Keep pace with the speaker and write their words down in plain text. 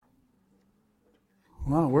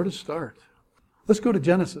Wow, where to start? Let's go to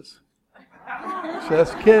Genesis.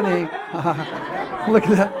 Just kidding. Look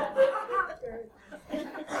at that.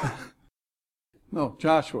 No,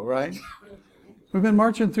 Joshua, right? We've been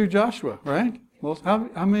marching through Joshua, right? Well, how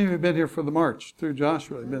many of you have been here for the march through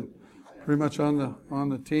Joshua? You've been pretty much on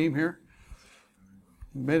the team here.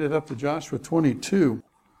 We made it up to Joshua 22.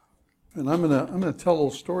 And I'm gonna tell a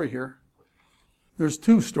little story here. There's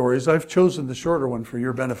two stories. I've chosen the shorter one for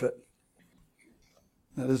your benefit.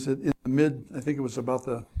 That is, in the I think it was about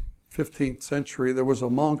the 15th century, there was a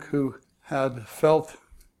monk who had felt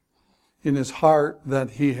in his heart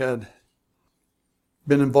that he had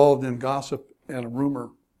been involved in gossip and a rumor.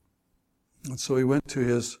 And so he went to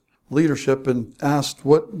his leadership and asked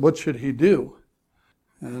what should he do.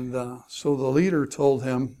 And so the leader told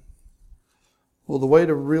him, well, the way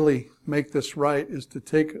to really make this right is to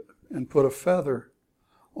take and put a feather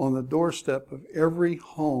on the doorstep of every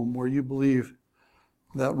home where you believe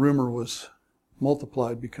that rumor was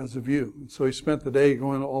multiplied because of you. And so he spent the day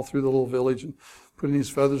going all through the little village and putting these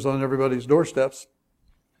feathers on everybody's doorsteps.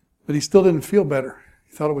 But he still didn't feel better.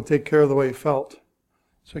 He thought it would take care of the way he felt.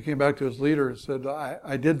 So he came back to his leader and said,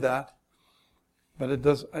 I did that, but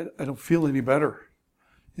I don't feel any better.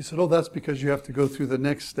 He said, oh, that's because you have to go through the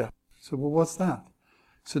next step. I said, well, what's that?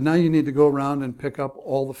 He said, now you need to go around and pick up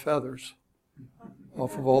all the feathers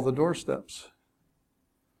off of all the doorsteps.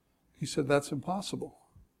 He said, that's impossible.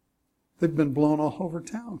 They've been blown all over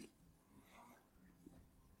town.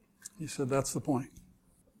 He said, that's the point.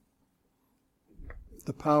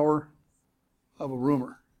 The power of a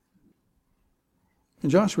rumor.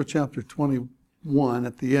 In Joshua chapter 21,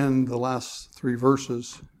 at the end, the last 3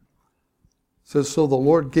 verses, it says, so the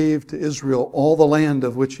Lord gave to Israel all the land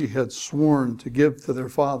of which he had sworn to give to their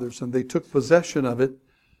fathers, and they took possession of it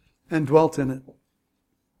and dwelt in it.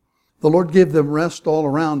 The Lord gave them rest all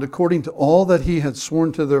around, according to all that he had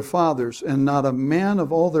sworn to their fathers, and not a man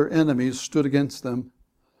of all their enemies stood against them.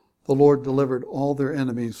 The Lord delivered all their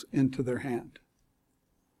enemies into their hand.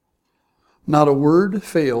 Not a word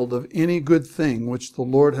failed of any good thing which the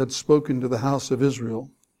Lord had spoken to the house of Israel.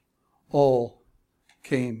 All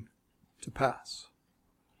came to pass.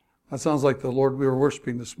 That sounds like the Lord we were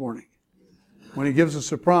worshiping this morning. When he gives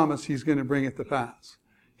us a promise, he's going to bring it to pass.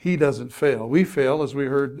 He doesn't fail. We fail, as we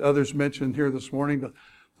heard others mention here this morning,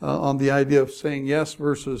 on the idea of saying yes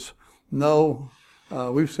versus no.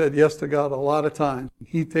 We've said yes to God a lot of times.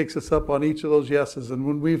 He takes us up on each of those yeses. And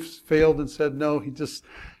when we've failed and said no, he just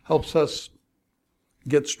helps us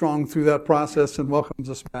get strong through that process and welcomes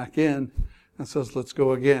us back in and says, let's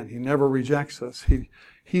go again. He never rejects us.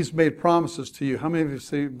 He's made promises to you. How many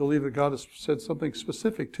of you believe that God has said something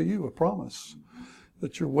specific to you, a promise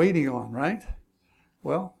that you're waiting on, right?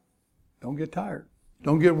 Well, don't get tired.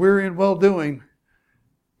 Don't get weary in well-doing.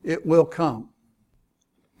 It will come.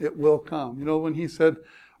 It will come. You know, when he said,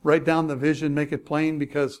 write down the vision, make it plain,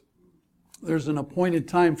 because there's an appointed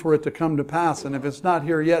time for it to come to pass. And if it's not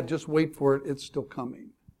here yet, just wait for it. It's still coming.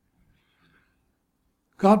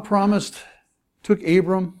 God promised, took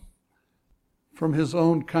Abram from his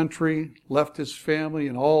own country, left his family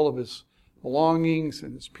and all of his belongings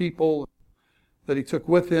and his people that he took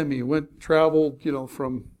with him. He traveled,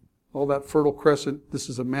 from all that Fertile Crescent. This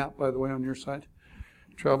is a map, by the way, on your side.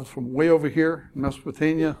 Traveled from way over here,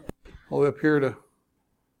 Mesopotamia, all the way up here to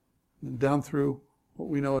and down through what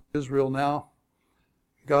we know as Israel now.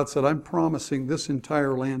 God said, I'm promising this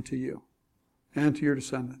entire land to you and to your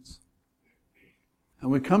descendants. And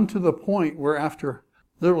we come to the point where after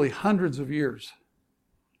literally hundreds of years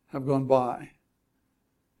have gone by,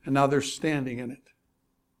 and now they're standing in it.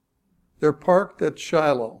 They're parked at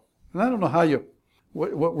Shiloh. And I don't know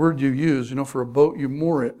what word you use. For a boat, you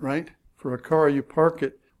moor it, right? For a car, you park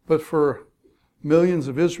it. But for millions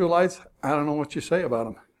of Israelites, I don't know what you say about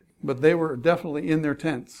them. But they were definitely in their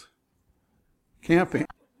tents, camping.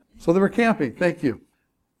 So they were camping, thank you.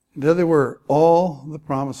 And there they were. All the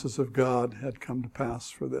promises of God had come to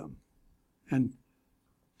pass for them. And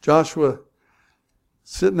Joshua,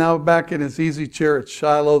 sitting out back in his easy chair at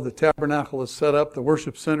Shiloh, the tabernacle is set up, the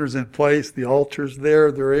worship center's in place, the altar's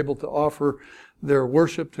there. They're able to offer their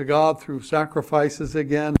worship to God through sacrifices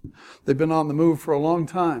again. They've been on the move for a long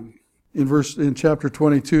time. In chapter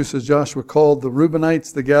 22 says, Joshua called the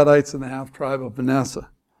Reubenites, the Gadites, and the half-tribe of Manasseh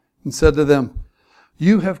and said to them,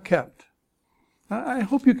 you have kept. I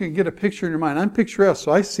hope you can get a picture in your mind. I'm picturesque,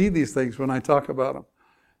 so I see these things when I talk about them.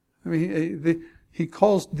 I mean, he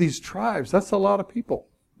calls these tribes. That's a lot of people.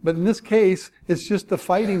 But in this case, it's just the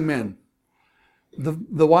fighting men.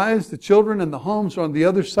 The wives, the children, and the homes are on the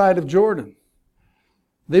other side of Jordan.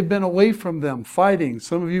 They've been away from them, fighting.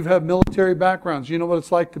 Some of you have military backgrounds. You know what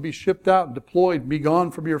it's like to be shipped out, deployed, be gone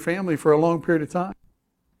from your family for a long period of time.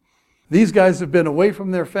 These guys have been away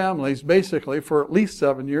from their families basically for at least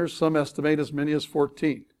 7 years. Some estimate as many as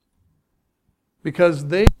 14. Because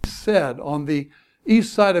they said on the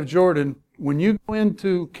east side of Jordan, when you go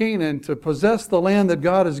into Canaan to possess the land that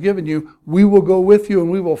God has given you, we will go with you and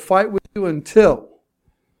we will fight with you until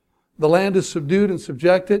the land is subdued and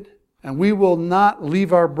subjected. And we will not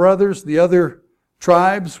leave our brothers, the other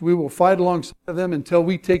tribes. We will fight alongside of them until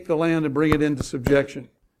we take the land and bring it into subjection.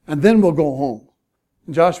 And then we'll go home.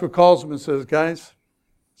 And Joshua calls them and says, guys,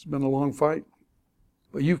 it's been a long fight.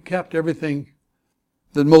 But you've kept everything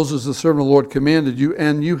that Moses, the servant of the Lord, commanded you,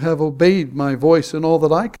 and you have obeyed my voice in all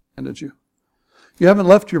that I commanded you. You haven't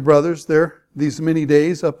left your brothers there these many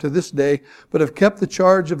days up to this day, but have kept the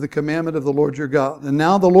charge of the commandment of the Lord your God. And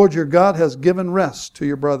now the Lord your God has given rest to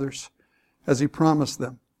your brothers, as He promised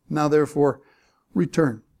them. Now therefore,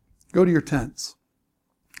 return. Go to your tents,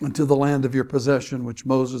 and to the land of your possession, which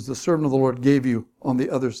Moses, the servant of the Lord, gave you on the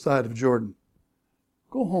other side of Jordan.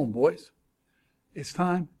 Go home, boys. It's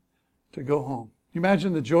time to go home. You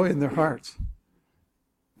imagine the joy in their hearts.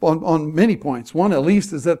 On many points. One at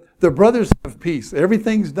least is that their brothers have peace.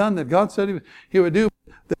 Everything's done that God said He would do.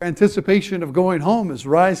 Their anticipation of going home is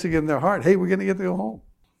rising in their heart. Hey, we're going to get to go home.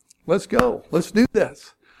 Let's go. Let's do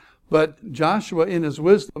this. But Joshua, in his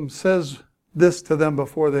wisdom, says this to them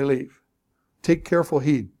before they leave. Take careful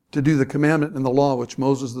heed to do the commandment and the law which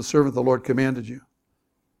Moses, the servant of the Lord, commanded you.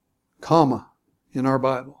 Comma in our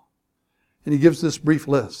Bible. And he gives this brief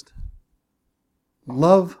list.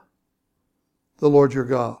 Love the Lord your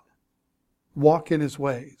God. Walk in His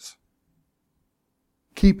ways.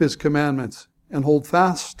 Keep His commandments and hold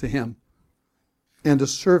fast to Him, and to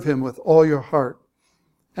serve Him with all your heart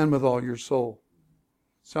and with all your soul.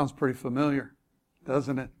 Sounds pretty familiar,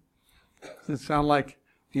 doesn't it? Does it sound like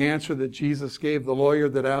the answer that Jesus gave the lawyer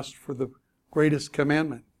that asked for the greatest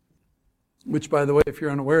commandment? Which, by the way, if you're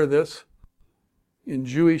unaware of this, in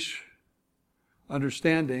Jewish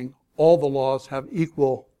understanding, all the laws have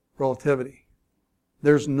equal relativity.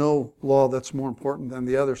 There's no law that's more important than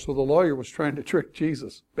the other. So the lawyer was trying to trick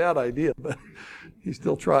Jesus. Bad idea, but he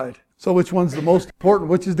still tried. So which one's the most important?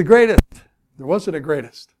 Which is the greatest? There wasn't a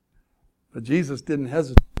greatest. But Jesus didn't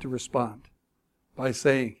hesitate to respond by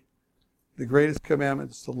saying, the greatest commandment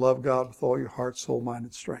is to love God with all your heart, soul, mind,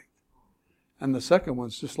 and strength. And the second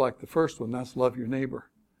one's just like the first one. That's love your neighbor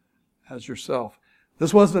as yourself.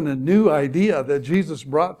 This wasn't a new idea that Jesus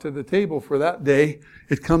brought to the table for that day.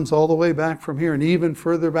 It comes all the way back from here and even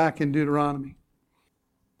further back in Deuteronomy.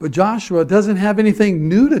 But Joshua doesn't have anything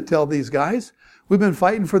new to tell these guys. We've been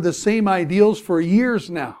fighting for the same ideals for years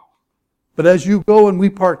now. But as you go and we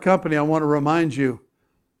part company, I want to remind you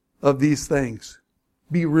of these things.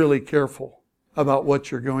 Be really careful about what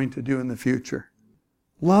you're going to do in the future.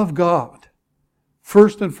 Love God.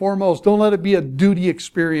 First and foremost, don't let it be a duty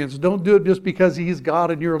experience. Don't do it just because He's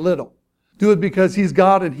God and you're little. Do it because He's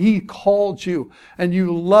God and He called you and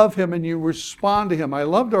you love Him and you respond to Him. I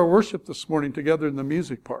loved our worship this morning together in the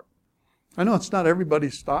music part. I know it's not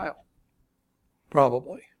everybody's style.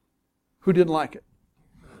 Probably. Who didn't like it?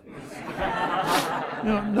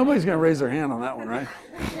 Nobody's going to raise their hand on that one, right?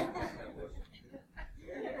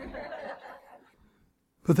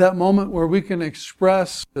 But that moment where we can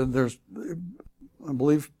express, I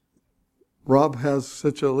believe Rob has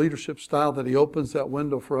such a leadership style that he opens that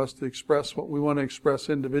window for us to express what we want to express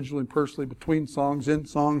individually and personally between songs, in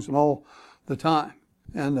songs, and all the time.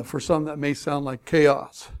 And for some that may sound like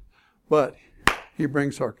chaos, but he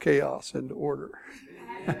brings our chaos into order.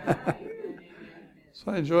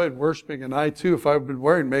 So I enjoyed worshiping, and I too, if I'd been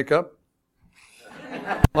wearing makeup,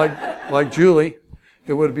 like Julie,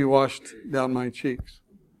 it would be washed down my cheeks.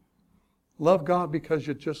 Love God because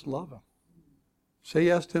you just love Him. Say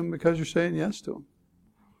yes to Him because you're saying yes to Him.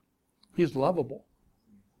 He's lovable.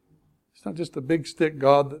 It's not just a big stick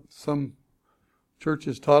God that some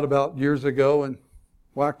churches taught about years ago and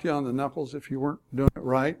whacked you on the knuckles if you weren't doing it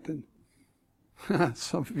right. And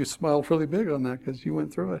some of you smiled really big on that because you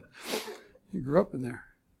went through it. You grew up in there.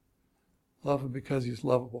 Love Him because He's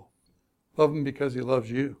lovable. Love Him because He loves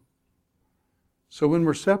you. So when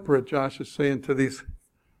we're separate, Josh is saying to these,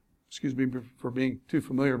 excuse me for being too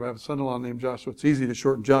familiar, but I have a son-in-law named Joshua. It's easy to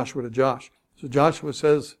shorten Joshua to Josh. So Joshua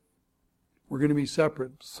says, we're going to be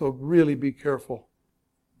separate, so really be careful.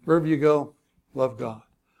 Wherever you go, love God.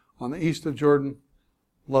 On the east of Jordan,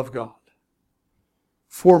 love God.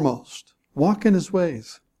 Foremost, walk in His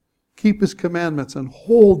ways. Keep His commandments and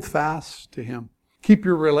hold fast to Him. Keep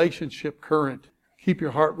your relationship current. Keep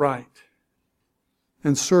your heart right.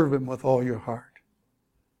 And serve Him with all your heart.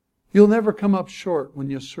 You'll never come up short when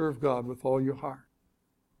you serve God with all your heart.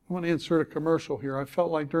 I want to insert a commercial here. I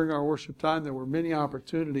felt like during our worship time there were many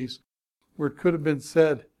opportunities where it could have been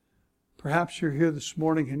said, perhaps you're here this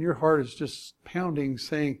morning and your heart is just pounding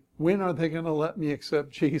saying, when are they going to let me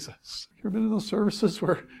accept Jesus? You ever been in those services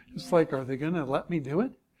where it's like, are they going to let me do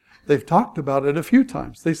it? They've talked about it a few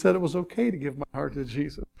times. They said it was okay to give my heart to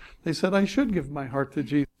Jesus. They said I should give my heart to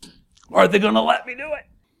Jesus. Are they going to let me do it?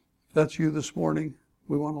 If that's you this morning,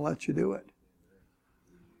 we want to let you do it.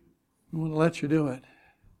 We want to let you do it.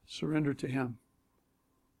 Surrender to Him.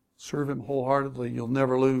 Serve Him wholeheartedly. You'll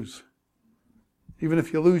never lose. Even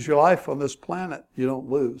if you lose your life on this planet, you don't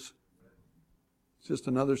lose. It's just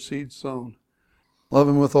another seed sown. Love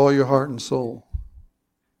Him with all your heart and soul.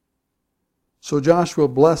 So Joshua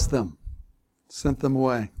blessed them, sent them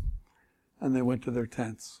away, and they went to their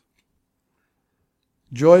tents.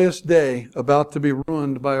 Joyous day about to be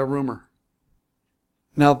ruined by a rumor.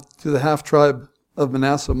 Now to the half-tribe of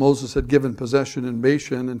Manasseh, Moses had given possession in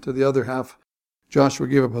Bashan, and to the other half, Joshua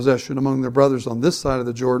gave a possession among their brothers on this side of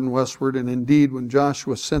the Jordan westward. And indeed, when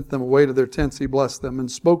Joshua sent them away to their tents, he blessed them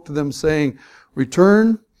and spoke to them, saying,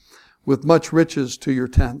 return with much riches to your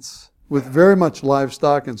tents, with very much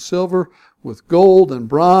livestock and silver, with gold and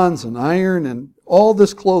bronze and iron and all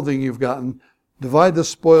this clothing you've gotten. Divide the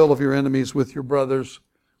spoil of your enemies with your brothers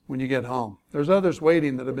when you get home. There's others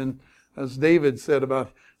waiting that have been, as David said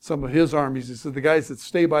about some of his armies, he said the guys that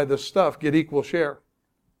stay by this stuff get equal share.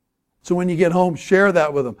 So when you get home, share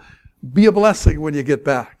that with them. Be a blessing when you get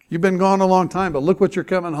back. You've been gone a long time, but look what you're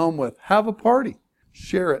coming home with. Have a party.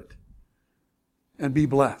 Share it. And be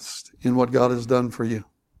blessed in what God has done for you.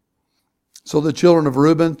 So the children of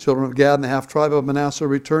Reuben, children of Gad, and the half-tribe of Manasseh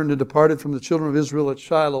returned and departed from the children of Israel at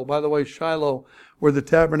Shiloh. By the way, Shiloh, where the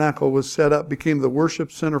tabernacle was set up, became the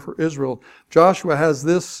worship center for Israel. Joshua has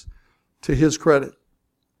this to his credit.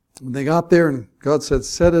 When they got there and God said,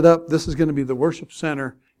 set it up, this is going to be the worship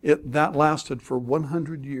center. That lasted for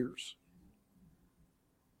 100 years.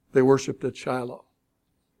 They worshipped at Shiloh.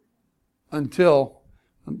 Until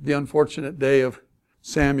the unfortunate day of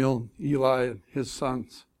Samuel, Eli, and his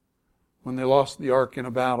sons, when they lost the ark in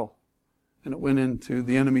a battle and it went into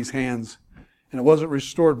the enemy's hands. And it wasn't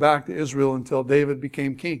restored back to Israel until David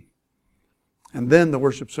became king. And then the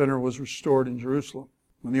worship center was restored in Jerusalem.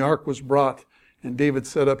 When the ark was brought and David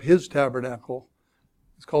set up his tabernacle,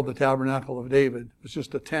 it's called the Tabernacle of David. It was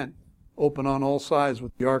just a tent, open on all sides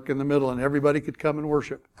with the ark in the middle, and everybody could come and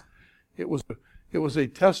worship. It was a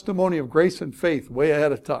testimony of grace and faith way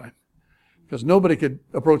ahead of time, because nobody could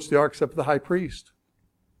approach the ark except the high priest.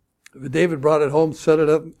 David brought it home, set it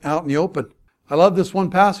up out in the open. I love this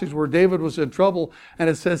one passage where David was in trouble, and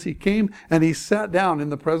it says he came and he sat down in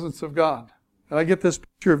the presence of God. And I get this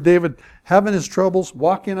picture of David having his troubles,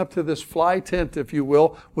 walking up to this fly tent, if you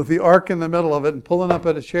will, with the ark in the middle of it and pulling up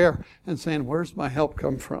at a chair and saying, where's my help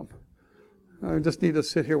come from? I just need to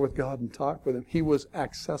sit here with God and talk with Him. He was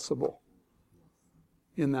accessible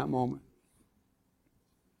in that moment.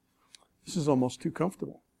 This is almost too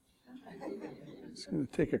comfortable. It's going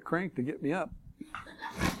to take a crank to get me up.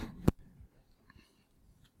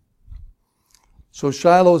 So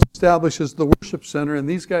Shiloh is established as the worship center, and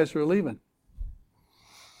these guys are leaving.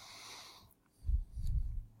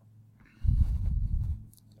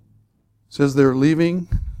 It says they're leaving,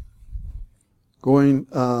 going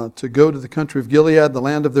to go to the country of Gilead, the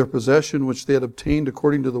land of their possession, which they had obtained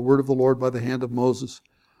according to the word of the Lord by the hand of Moses.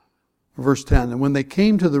 Verse 10, and when they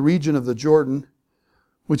came to the region of the Jordan,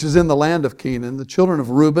 which is in the land of Canaan, the children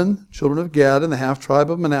of Reuben, children of Gad, and the half-tribe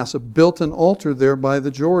of Manasseh built an altar there by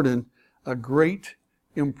the Jordan, a great,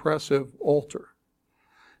 impressive altar.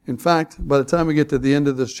 In fact, by the time we get to the end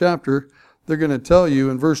of this chapter, they're going to tell you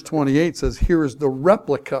in verse 28 says, here is the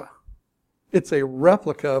replica. It's a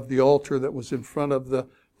replica of the altar that was in front of the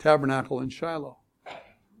tabernacle in Shiloh.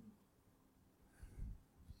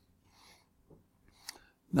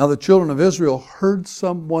 Now the children of Israel heard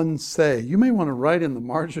someone say, you may want to write in the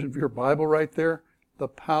margin of your Bible right there, the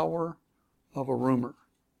power of a rumor.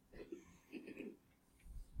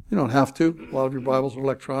 You don't have to. A lot of your Bibles are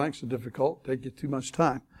electronic, so difficult. Take you too much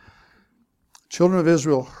time. Children of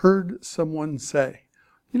Israel heard someone say,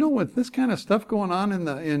 you know, with this kind of stuff going on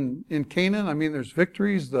in Canaan, I mean, there's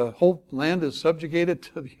victories. The whole land is subjugated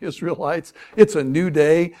to the Israelites. It's a new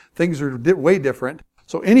day. Things are way different.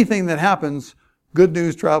 So anything that happens, good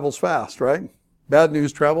news travels fast, right? Bad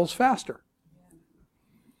news travels faster.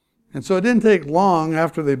 And so it didn't take long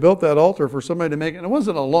after they built that altar for somebody to make it. And it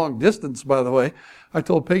wasn't a long distance, by the way. I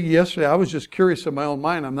told Peggy yesterday, I was just curious in my own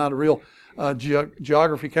mind. I'm not a real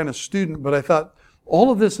geography kind of student, but I thought,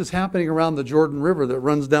 all of this is happening around the Jordan River that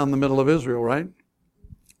runs down the middle of Israel, right?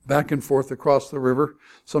 back and forth across the river.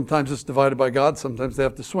 Sometimes it's divided by God, sometimes they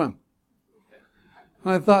have to swim.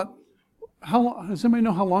 And I thought, does anybody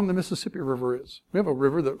know how long the Mississippi River is? We have a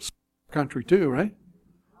river that's country too, right?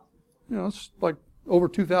 It's like over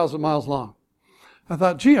 2,000 miles long. I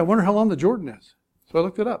thought, gee, I wonder how long the Jordan is. So I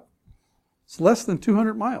looked it up. It's less than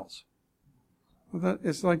 200 miles. I thought,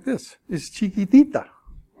 it's like this. It's chiquitita.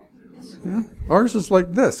 Yeah? Ours is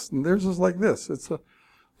like this, and theirs is like this. It's a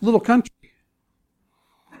little country.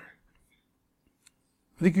 I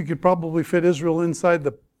think you could probably fit Israel inside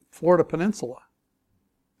the Florida Peninsula.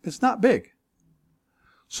 It's not big.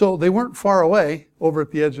 So they weren't far away over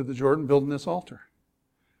at the edge of the Jordan building this altar.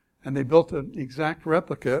 And they built an exact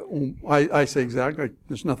replica. I say exact,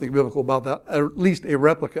 there's nothing biblical about that. At least a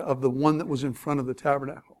replica of the one that was in front of the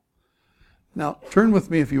tabernacle. Now, turn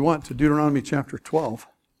with me if you want to Deuteronomy chapter 12.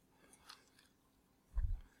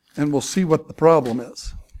 And we'll see what the problem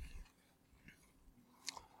is.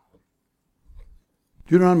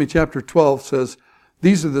 Deuteronomy chapter 12 says,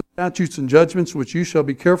 "These are the statutes and judgments which you shall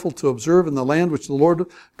be careful to observe in the land which the Lord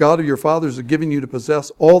God of your fathers is giving you to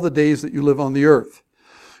possess all the days that you live on the earth.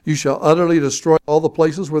 You shall utterly destroy all the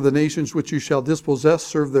places where the nations which you shall dispossess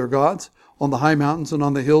serve their gods, on the high mountains and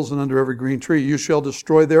on the hills and under every green tree. You shall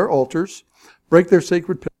destroy their altars, break their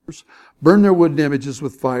sacred pillars, burn their wooden images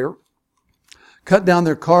with fire, cut down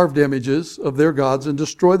their carved images of their gods, and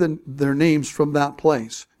destroy their names from that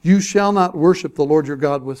place. You shall not worship the Lord your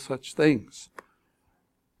God with such things.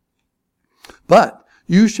 But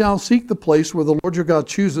you shall seek the place where the Lord your God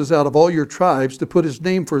chooses out of all your tribes to put his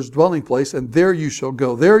name for his dwelling place, and there you shall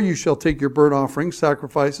go. There you shall take your burnt offerings,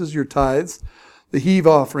 sacrifices, your tithes, the heave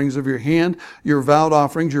offerings of your hand, your vowed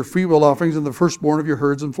offerings, your freewill offerings, and the firstborn of your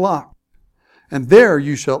herds and flocks. And there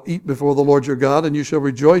you shall eat before the Lord your God, and you shall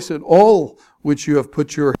rejoice in all which you have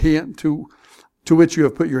put your hand to which you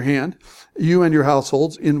have put your hand, you and your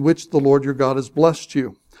households, in which the Lord your God has blessed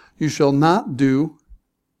you. You shall not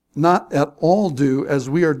at all do as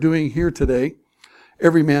we are doing here today,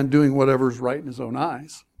 every man doing whatever is right in his own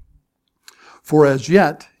eyes. For as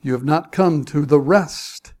yet you have not come to the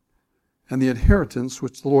rest and the inheritance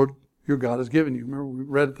which the Lord your God has given you." Remember, we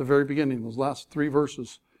read at the very beginning, those last 3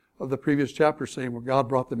 verses of the previous chapter, saying where God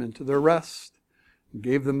brought them into their rest and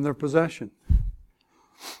gave them their possession.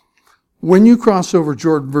 "When you cross over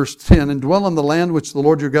Jordan," verse 10, "and dwell in the land which the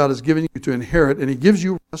Lord your God has given you to inherit, and he gives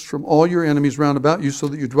you rest from all your enemies round about you, so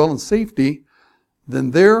that you dwell in safety,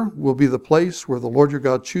 then there will be the place where the Lord your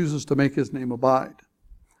God chooses to make his name abide.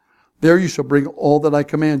 There you shall bring all that I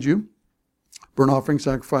command you, burnt offerings,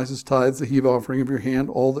 sacrifices, tithes, the heave offering of your hand,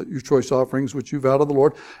 all that your choice offerings which you vow to the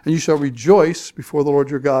Lord, and you shall rejoice before the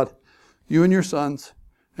Lord your God, you and your sons,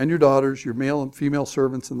 and your daughters, your male and female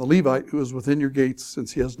servants, and the Levite who is within your gates,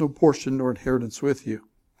 since he has no portion nor inheritance with you.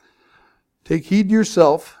 Take heed to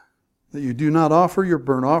yourself that you do not offer your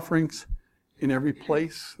burnt offerings in every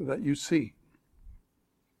place that you see,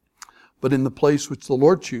 but in the place which the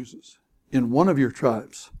Lord chooses, in one of your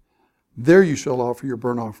tribes. There you shall offer your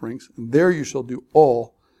burnt offerings, and there you shall do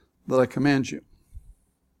all that I command you."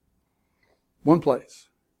 One place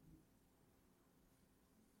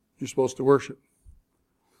you're supposed to worship.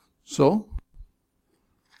 So,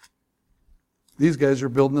 these guys are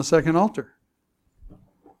building a second altar.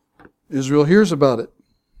 Israel hears about it.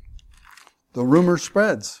 The rumor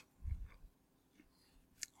spreads.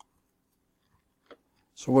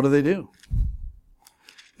 So what do?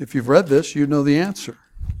 If you've read this, you know the answer.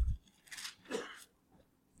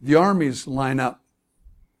 The armies line up,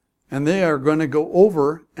 and they are going to go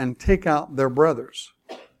over and take out their brothers.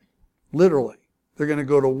 Literally. They're going to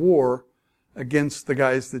go to war against the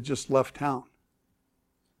guys that just left town.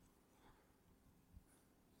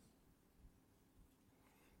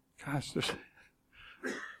 Gosh,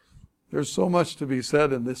 there's so much to be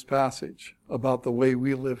said in this passage about the way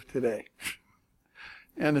we live today.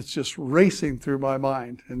 And it's just racing through my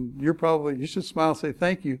mind. And you should smile and say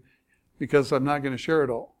thank you, because I'm not going to share it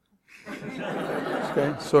all.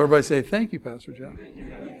 Okay? So everybody say, "Thank you, Pastor John."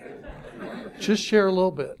 Just share a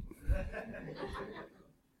little bit.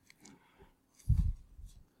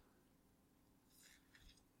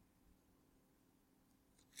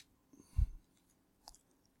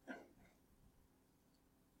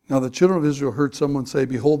 Now the children of Israel heard someone say,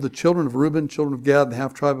 "Behold, the children of Reuben, children of Gad, and the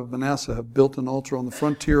half-tribe of Manasseh have built an altar on the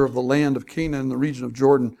frontier of the land of Canaan in the region of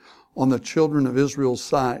Jordan on the children of Israel's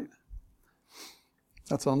side."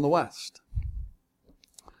 That's on the west.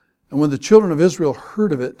 "And when the children of Israel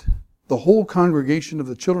heard of it, the whole congregation of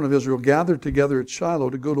the children of Israel gathered together at Shiloh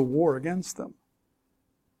to go to war against them.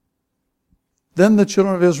 Then the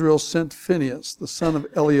children of Israel sent Phinehas, the son of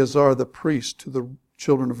Eleazar the priest, to the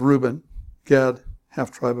children of Reuben, Gad,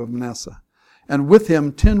 half-tribe of Manasseh. And with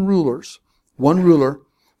him 10 rulers, one ruler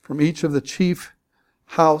from each of the chief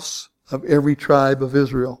house of every tribe of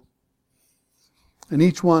Israel. And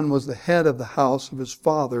each one was the head of the house of his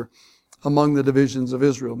father among the divisions of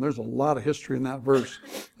Israel. And there's a lot of history in that verse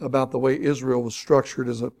about the way Israel was structured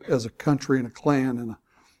as a country and a clan and a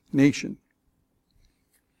nation.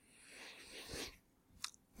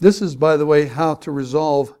 This is, by the way, how to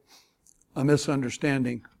resolve a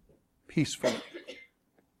misunderstanding peacefully.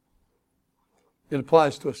 It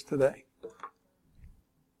applies to us today,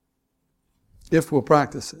 if we'll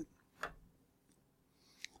practice it.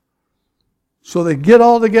 So they get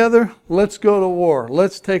all together, let's go to war,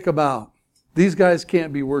 let's take them out. These guys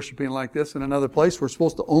can't be worshiping like this in another place. We're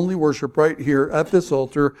supposed to only worship right here at this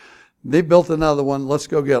altar. They built another one, let's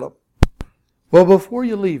go get them. Well, before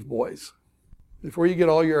you leave, boys, before you get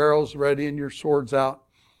all your arrows ready and your swords out,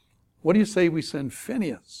 what do you say we send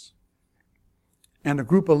Phinehas and a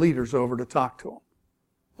group of leaders over to talk to them?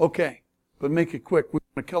 Okay, but make it quick. We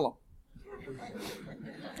want to kill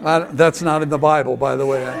them. That's not in the Bible, by the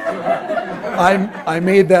way. I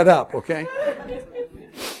made that up, okay?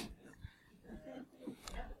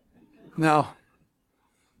 Now,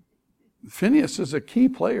 Phinehas is a key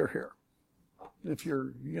player here. If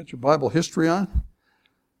you got your Bible history on. It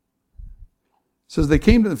says they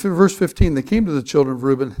came to, verse 15, they came to the children of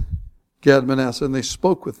Reuben, Gad, Manasseh, and they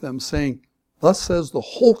spoke with them, saying, thus says the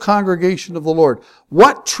whole congregation of the Lord,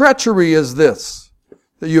 what treachery is this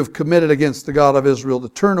that you have committed against the God of Israel to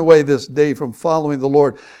turn away this day from following the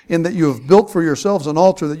Lord, in that you have built for yourselves an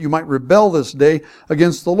altar that you might rebel this day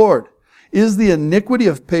against the Lord? Is the iniquity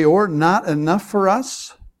of Peor not enough for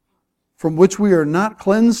us, from which we are not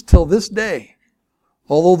cleansed till this day,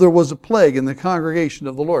 although there was a plague in the congregation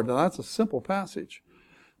of the Lord? Now that's a simple passage.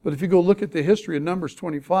 But if you go look at the history of Numbers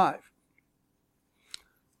 25,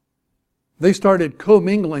 they started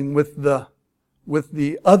commingling with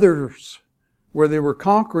the others where they were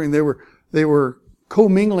conquering. They were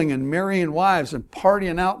commingling and marrying wives and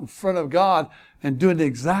partying out in front of God and doing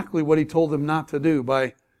exactly what He told them not to do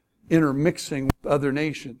by intermixing with other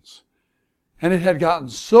nations. And it had gotten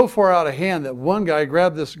so far out of hand that one guy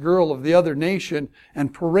grabbed this girl of the other nation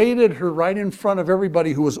and paraded her right in front of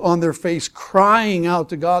everybody who was on their face crying out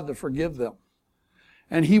to God to forgive them.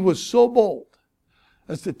 And he was so bold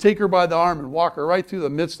as to take her by the arm and walk her right through the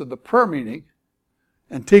midst of the prayer meeting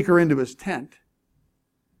and take her into his tent.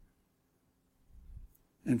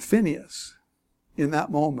 And Phinehas, in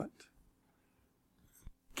that moment,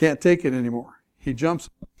 can't take it anymore. He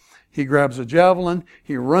jumps, he grabs a javelin,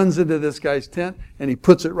 he runs into this guy's tent, and he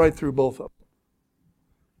puts it right through both of them.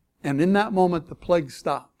 And in that moment, the plague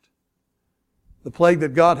stopped. The plague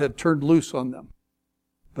that God had turned loose on them.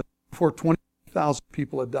 But before 20,000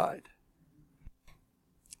 people had died.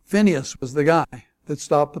 Phinehas was the guy that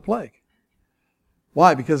stopped the plague.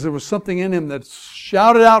 Why? Because there was something in him that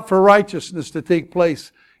shouted out for righteousness to take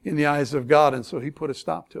place in the eyes of God, and so he put a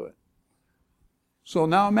stop to it. So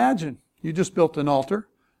now imagine, you just built an altar,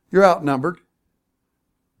 you're outnumbered,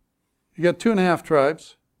 you got 2.5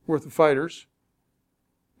 tribes worth of fighters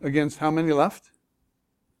against how many left?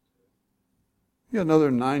 You got another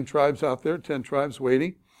 9 tribes out there, 10 tribes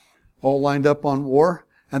waiting, all lined up on war,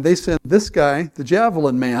 and they send this guy, the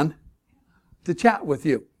javelin man, to chat with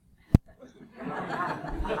you.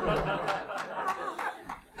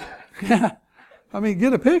 Yeah, I mean,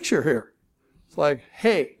 get a picture here. It's like,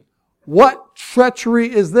 hey, what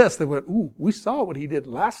treachery is this? They went, ooh, we saw what he did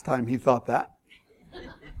last time he thought that.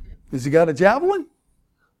 Has he got a javelin?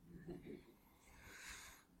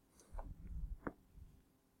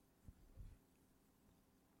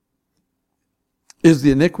 Is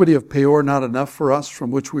the iniquity of Peor not enough for us, from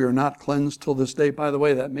which we are not cleansed till this day? By the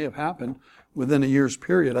way, that may have happened within a year's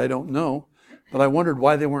period. I don't know. But I wondered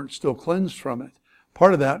why they weren't still cleansed from it.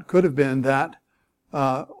 Part of that could have been that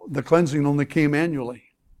the cleansing only came annually,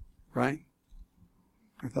 right?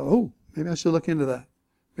 I thought, oh, maybe I should look into that.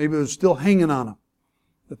 Maybe it was still hanging on them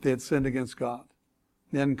that they had sinned against God.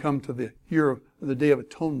 They hadn't come to the year of the Day of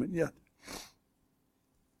Atonement yet.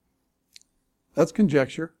 That's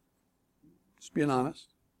conjecture. Just being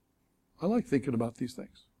honest. I like thinking about these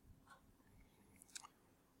things.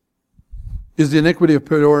 Is the iniquity of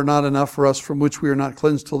Peor not enough for us, from which we are not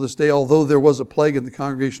cleansed till this day, although there was a plague in the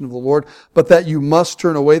congregation of the Lord, but that you must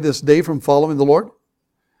turn away this day from following the Lord?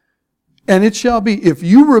 And it shall be, if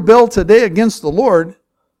you rebel today against the Lord,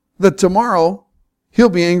 that tomorrow He'll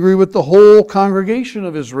be angry with the whole congregation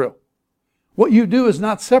of Israel. What you do is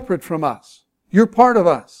not separate from us. You're part of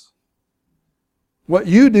us. What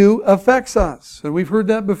you do affects us. And we've heard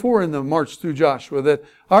that before in the march through Joshua, that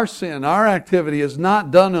our sin, our activity is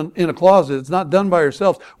not done in a closet. It's not done by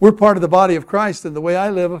ourselves. We're part of the body of Christ, and the way I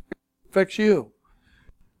live affects you.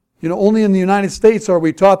 You know, only in the United States are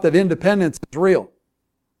we taught that independence is real.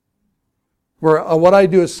 Where what I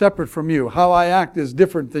do is separate from you. How I act is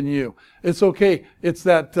different than you. It's okay. It's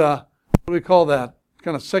that, what do we call that?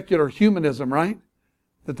 Kind of secular humanism, right?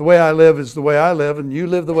 That the way I live is the way I live, and you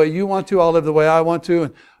live the way you want to, I'll live the way I want to,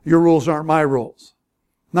 and your rules aren't my rules.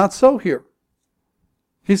 Not so here.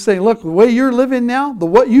 He's saying, look, the way you're living now,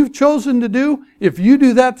 what you've chosen to do, if you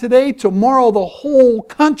do that today, tomorrow the whole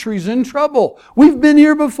country's in trouble. We've been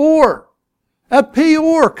here before. At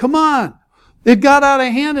Peor, come on. It got out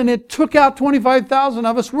of hand and it took out 25,000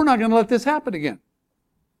 of us. We're not going to let this happen again,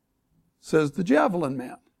 says the javelin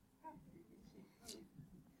man.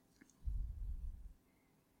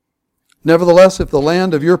 Nevertheless, if the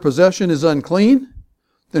land of your possession is unclean,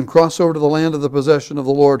 then cross over to the land of the possession of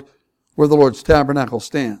the Lord, where the Lord's tabernacle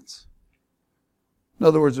stands. In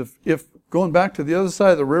other words, if going back to the other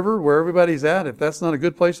side of the river where everybody's at, if that's not a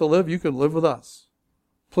good place to live, you can live with us.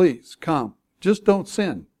 Please, come. Just don't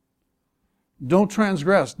sin. Don't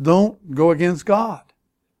transgress. Don't go against God.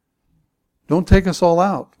 Don't take us all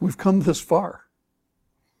out. We've come this far.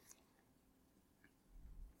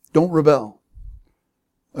 Don't rebel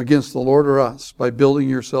against the Lord or us by building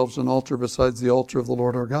yourselves an altar besides the altar of the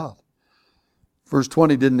Lord our God. Verse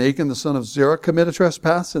 20, didn't Achan the son of Zerah commit a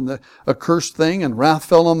trespass and the accursed thing, and wrath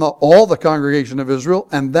fell on all the congregation of Israel,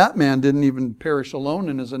 and that man didn't even perish alone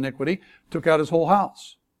in his iniquity, took out his whole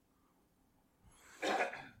house.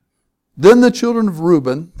 Then the children of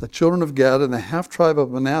Reuben, the children of Gad, and the half-tribe of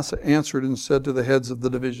Manasseh answered and said to the heads of the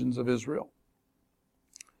divisions of Israel.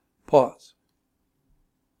 Pause.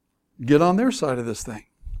 Get on their side of this thing.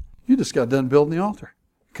 You just got done building the altar.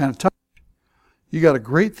 Kind of tired. You got a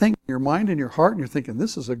great thing in your mind and your heart, and you're thinking,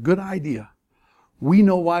 this is a good idea. We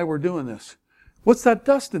know why we're doing this. What's that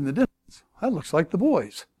dust in the distance? That looks like the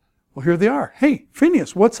boys. Well, here they are. Hey,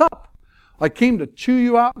 Phineas, what's up? I came to chew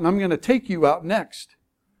you out, and I'm going to take you out next.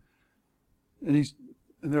 And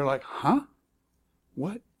they're like, huh?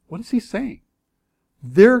 What is he saying?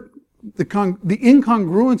 The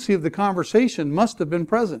incongruency of the conversation must have been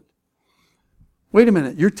present. Wait a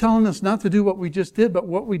minute, you're telling us not to do what we just did, but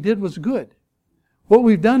what we did was good. What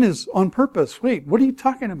we've done is on purpose. Wait, what are you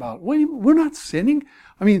talking about? We're not sinning.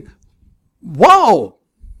 I mean, whoa!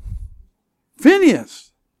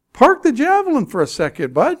 Phineas, park the javelin for a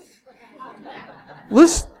second, bud.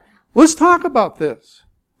 Let's talk about this.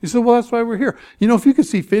 He said, well, that's why we're here. You know, if you could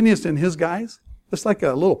see Phineas and his guys, it's like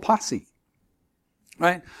a little posse,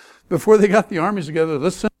 right? Before they got the armies together,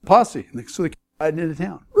 let's send a posse. And so they came riding into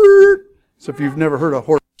town. So if you've never heard a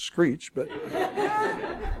horse screech, but...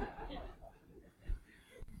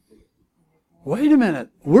 Wait a minute.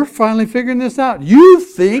 We're finally figuring this out. You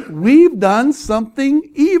think we've done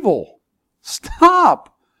something evil.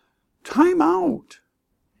 Stop. Time out.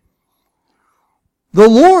 The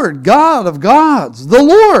Lord, God of gods. The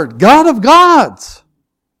Lord, God of gods.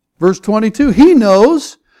 Verse 22, He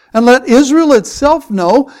knows, and let Israel itself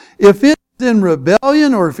know, if it is in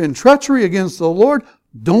rebellion or if in treachery against the Lord,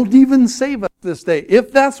 don't even save us this day.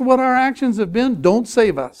 If that's what our actions have been, don't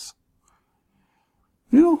save us.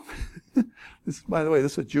 You know, by the way,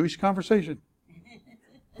 this is a Jewish conversation.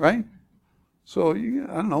 Right? So, I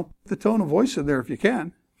don't know, put the tone of voice in there if you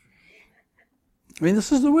can. I mean,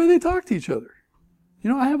 this is the way they talk to each other. You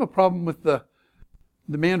know, I have a problem with the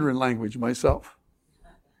Mandarin language myself.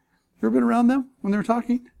 You ever been around them when they're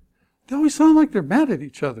talking? They always sound like they're mad at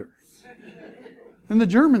each other. And the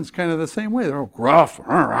Germans kind of the same way. They're all gruff.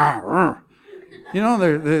 You know,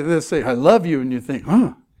 they say, I love you, and you think,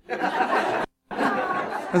 huh?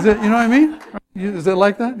 Is it, you know what I mean? Is it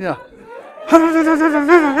like that? Yeah.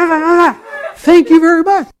 Thank you very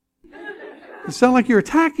much. You sound like you're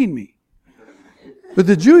attacking me. But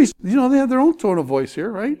the Jews, you know, they have their own tone of voice here,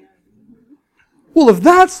 right? Well, if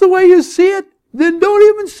that's the way you see it, then don't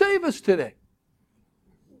even save us today.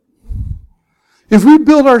 If we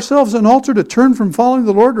build ourselves an altar to turn from following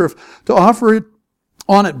the Lord, or if to offer it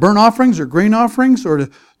on it burnt offerings or grain offerings, or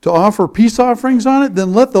to offer peace offerings on it,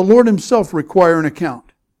 then let the Lord Himself require an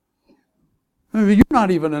account. I mean, you're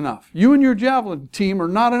not even enough. You and your javelin team are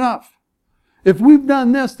not enough. If we've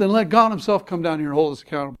done this, then let God Himself come down here and hold us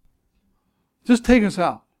accountable. Just take us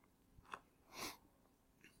out.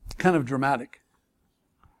 Kind of dramatic.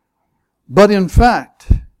 But in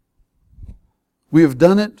fact, we have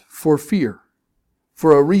done it for fear,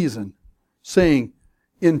 for a reason, saying,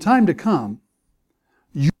 in time to come,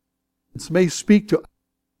 you may speak to us,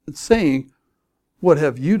 saying, what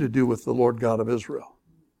have you to do with the Lord God of Israel?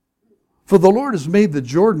 For the Lord has made the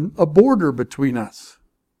Jordan a border between us,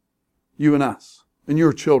 you and us, and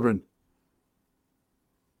your children.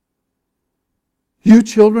 You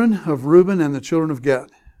children of Reuben and the children of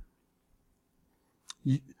Gad.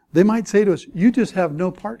 They might say to us, you just have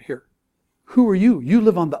no part here. Who are you? You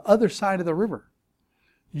live on the other side of the river.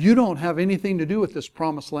 You don't have anything to do with this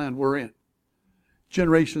promised land we're in.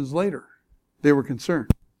 Generations later, they were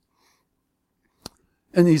concerned.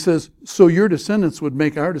 And he says, so your descendants would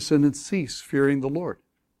make our descendants cease fearing the Lord.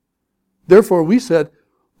 Therefore we said,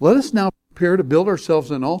 let us now prepare to build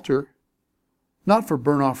ourselves an altar, not for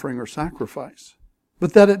burnt offering or sacrifice,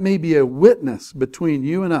 but that it may be a witness between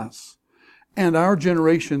you and us and our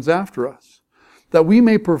generations after us, that we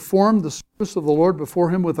may perform the service of the Lord before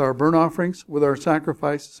Him with our burnt offerings, with our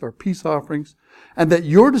sacrifices, our peace offerings, and that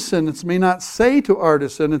your descendants may not say to our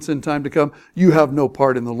descendants in time to come, you have no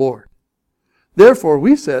part in the Lord. Therefore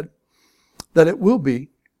we said that it will be,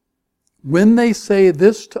 when they say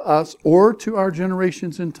this to us or to our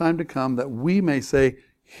generations in time to come, that we may say,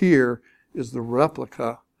 here is the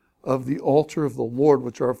replica of the altar of the Lord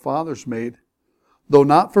which our fathers made, though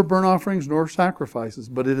not for burnt offerings nor sacrifices,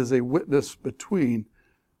 but it is a witness between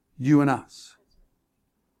you and us.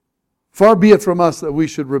 Far be it from us that we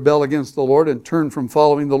should rebel against the Lord and turn from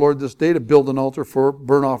following the Lord this day to build an altar for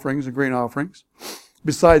burnt offerings and grain offerings,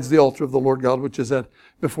 besides the altar of the Lord God, which is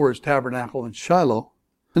before His tabernacle in Shiloh.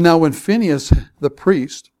 And now when Phinehas the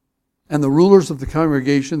priest and the rulers of the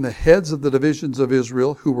congregation, the heads of the divisions of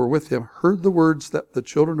Israel who were with him, heard the words that the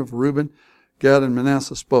children of Reuben, Gad, and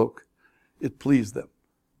Manasseh spoke, it pleased them.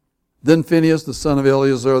 Then Phinehas, the son of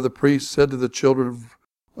Eleazar the priest, said to the children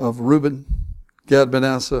of Reuben, Gad,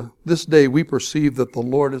 Manasseh, this day we perceive that the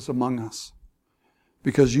Lord is among us,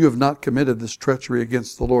 because you have not committed this treachery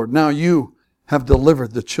against the Lord. Now you have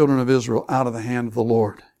delivered the children of Israel out of the hand of the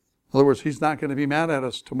Lord. In other words, He's not going to be mad at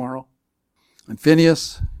us tomorrow. And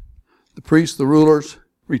Phinehas, the priests, the rulers,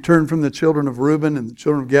 returned from the children of Reuben and the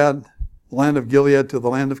children of Gad, the land of Gilead, to the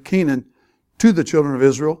land of Canaan, to the children of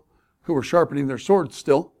Israel, who were sharpening their swords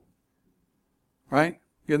still, right?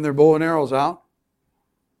 Getting their bow and arrows out,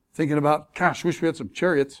 thinking about, gosh, wish we had some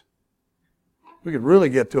chariots. We could really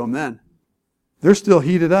get to them then. They're still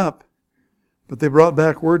heated up, but they brought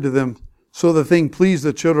back word to them. So the thing pleased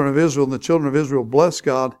the children of Israel, and the children of Israel blessed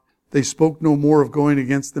God. They spoke no more of going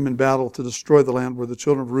against them in battle to destroy the land where the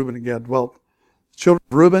children of Reuben and Gad dwelt. The children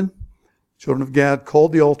of Reuben, children of Gad,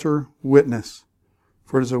 called the altar witness,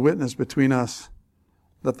 for it is a witness between us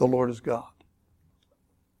that the Lord is God.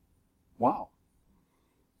 Wow.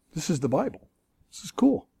 This is the Bible. This is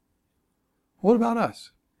cool. What about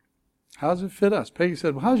us? How does it fit us? Peggy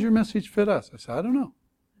said, well, how does your message fit us? I said, I don't know.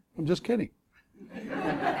 I'm just kidding.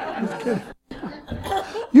 Just kidding.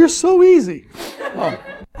 You're so easy.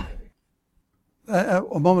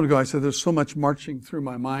 A moment ago I said there's so much marching through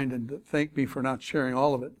my mind, and thank me for not sharing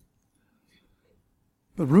all of it.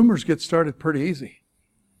 But rumors get started pretty easy.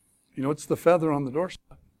 You know, it's the feather on the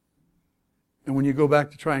doorstep. And when you go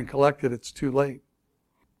back to try and collect it, it's too late.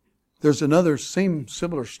 There's another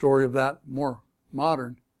similar story of that, more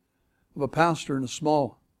modern, of a pastor in a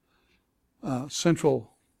small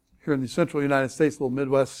here in the central United States, little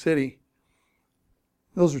Midwest city.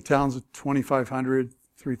 Those are towns of 2,500,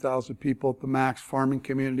 3,000 people at the max, farming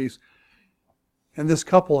communities. And this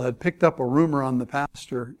couple had picked up a rumor on the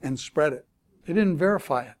pastor and spread it. They didn't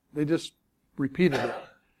verify it. They just repeated it.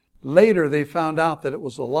 Later, they found out that it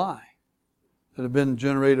was a lie that had been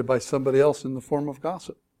generated by somebody else in the form of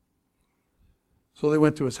gossip. So they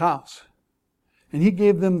went to his house. And he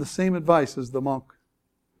gave them the same advice as the monk.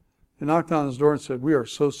 They knocked on his door and said, we are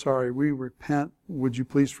so sorry. We repent. Would you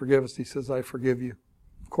please forgive us? He says, I forgive you.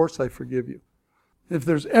 Of course I forgive you. If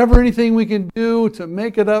there's ever anything we can do to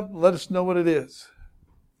make it up, let us know what it is.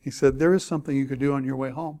 He said, there is something you could do on your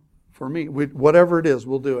way home for me. Whatever it is,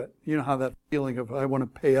 we'll do it. You know how that feeling of, I want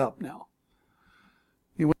to pay up now.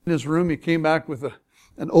 He went in his room. He came back with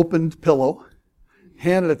an opened pillow,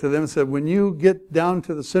 handed it to them and said, when you get down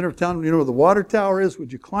to the center of town, you know where the water tower is,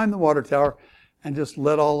 would you climb the water tower and just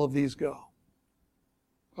let all of these go?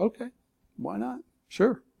 Okay, why not?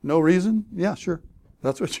 Sure. No reason? Yeah, sure.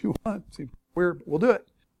 That's what you want. We'll do it.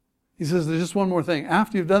 He says, there's just one more thing.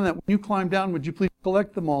 After you've done that, when you climb down, would you please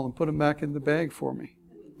collect them all and put them back in the bag for me?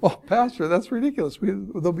 Oh, Pastor, that's ridiculous.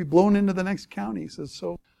 They'll be blown into the next county. He says,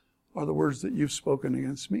 so are the words that you've spoken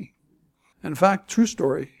against me. In fact, true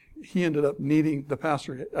story, he ended up the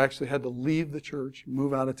pastor actually had to leave the church,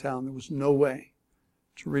 move out of town. There was no way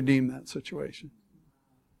to redeem that situation.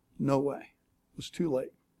 No way. It was too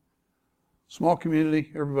late. Small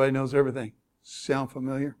community, everybody knows everything. Sound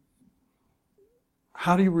familiar?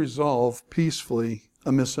 How do you resolve peacefully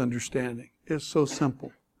a misunderstanding? It's so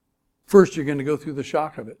simple. First, you're going to go through the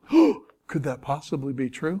shock of it. Could that possibly be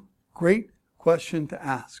true? Great question to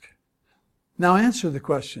ask. Now answer the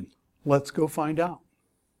question. Let's go find out.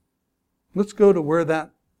 Let's go to where that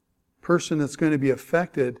person that's going to be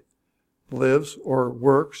affected lives or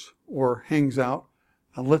works or hangs out,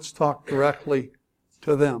 and let's talk directly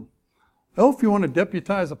to them. Oh, if you want to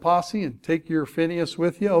deputize a posse and take your Phineas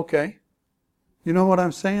with you, okay. You know what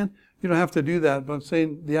I'm saying? You don't have to do that, but I'm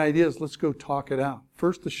saying the idea is let's go talk it out.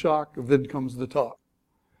 First the shock, then comes the talk.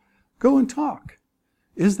 Go and talk.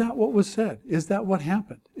 Is that what was said? Is that what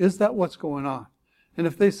happened? Is that what's going on? And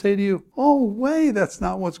if they say to you, oh, wait, that's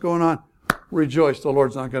not what's going on, rejoice, the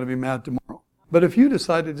Lord's not going to be mad tomorrow. But if you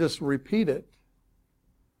decide to just repeat it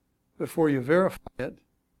before you verify it,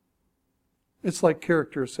 it's like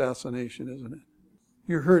character assassination, isn't it?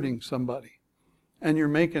 You're hurting somebody, and you're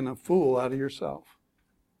making a fool out of yourself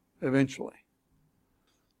eventually.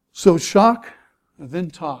 So shock,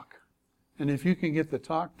 then talk. And if you can get the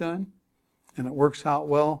talk done, and it works out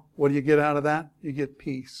well, what do you get out of that? You get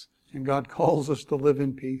peace. And God calls us to live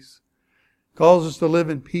in peace. Calls us to live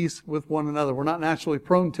in peace with one another. We're not naturally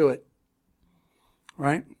prone to it.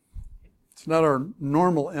 Right? It's not our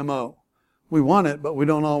normal MO. We want it, but we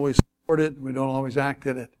don't always support it. We don't always act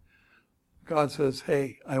in it. God says,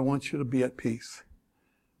 hey, I want you to be at peace.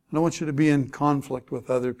 I don't want you to be in conflict with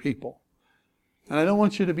other people. And I don't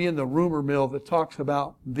want you to be in the rumor mill that talks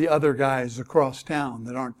about the other guys across town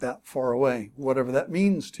that aren't that far away, whatever that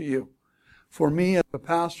means to you. For me, as a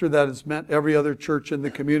pastor, that has meant every other church in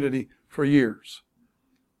the community for years.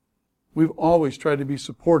 We've always tried to be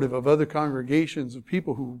supportive of other congregations, of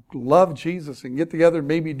people who love Jesus and get together and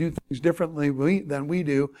maybe do things differently than we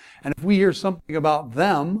do. And if we hear something about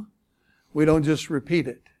them, we don't just repeat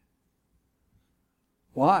it.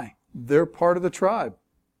 Why? They're part of the tribe.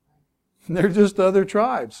 They're just other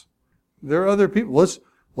tribes. They're other people.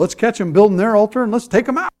 Let's catch them building their altar and let's take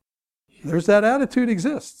them out. There's that attitude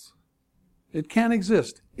exists. It can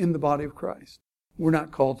exist in the body of Christ. We're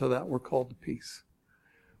not called to that. We're called to peace.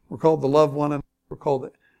 We're called to love one another. We're called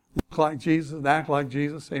to look like Jesus and act like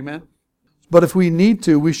Jesus. Amen. But if we need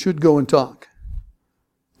to, we should go and talk.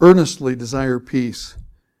 Earnestly desire peace.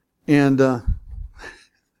 And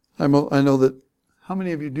I know that, how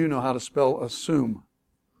many of you do know how to spell assume?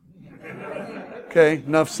 Okay,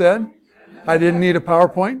 enough said. I didn't need a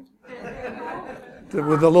PowerPoint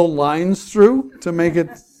with the little lines through to make it.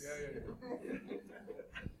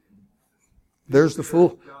 There's the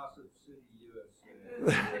fool.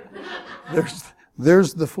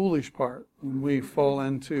 There's the foolish part when we fall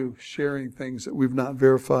into sharing things that we've not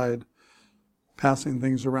verified, passing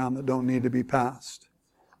things around that don't need to be passed.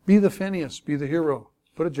 Be the Phineas, be the hero.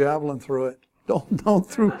 Put a javelin through it.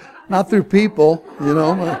 Not through people, you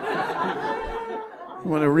know. I'm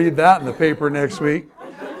going to read that in the paper next week.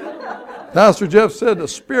 Pastor Jeff said to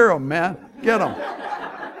spear them, man. Get them.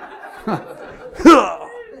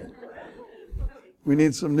 We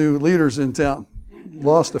need some new leaders in town.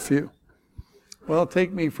 Lost a few. Well,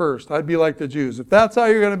 take me first. I'd be like the Jews. If that's how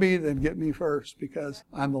you're going to be, then get me first, because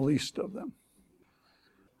I'm the least of them.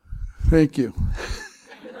 Thank you.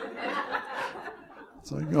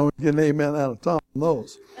 So I can always get an amen out of Tom on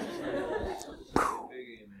those.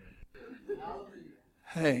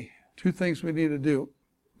 Hey, two things we need to do.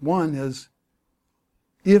 One is,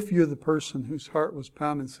 if you're the person whose heart was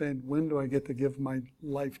pounding saying, when do I get to give my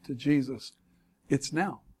life to Jesus? It's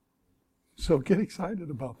now. So get excited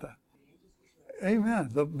about that. Amen.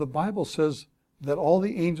 The Bible says that all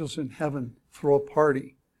the angels in heaven throw a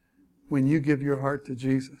party when you give your heart to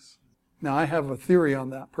Jesus. Now, I have a theory on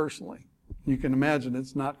that personally. You can imagine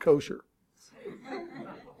it's not kosher.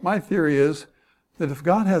 My theory is that if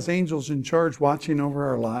God has angels in charge watching over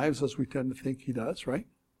our lives, as we tend to think He does, right?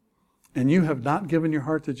 And you have not given your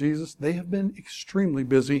heart to Jesus, they have been extremely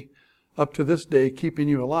busy up to this day keeping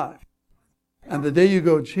you alive. And the day you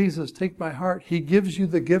go, Jesus, take my heart, He gives you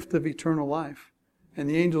the gift of eternal life. And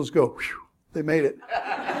the angels go, whew, they made it.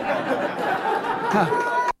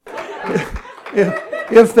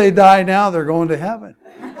 If they die now, they're going to heaven.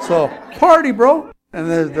 So, party, bro. And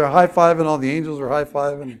they're high-fiving, all the angels are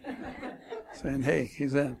high-fiving, saying, hey,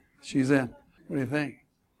 he's in, she's in. What do you think?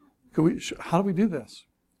 How do we do this?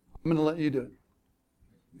 I'm going to let you do it.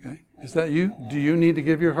 Okay? Is that you? Do you need to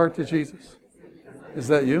give your heart to Jesus? Is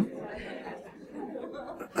that you?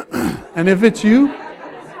 And if it's you,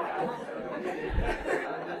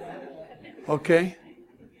 okay.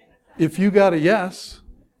 If you got a yes,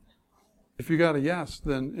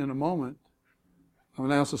 then in a moment, I'm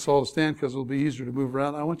going to ask us all to stand because it'll be easier to move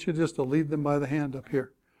around. I want you just to lead them by the hand up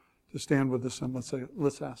here. to stand with us and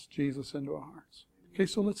let's ask Jesus into our hearts. Okay,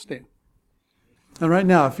 so let's stand. And right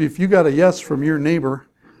now, if you got a yes from your neighbor,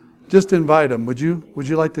 just invite him. Would you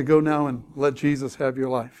like to go now and let Jesus have your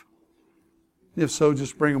life? If so,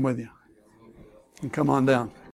 just bring him with you. And come on down.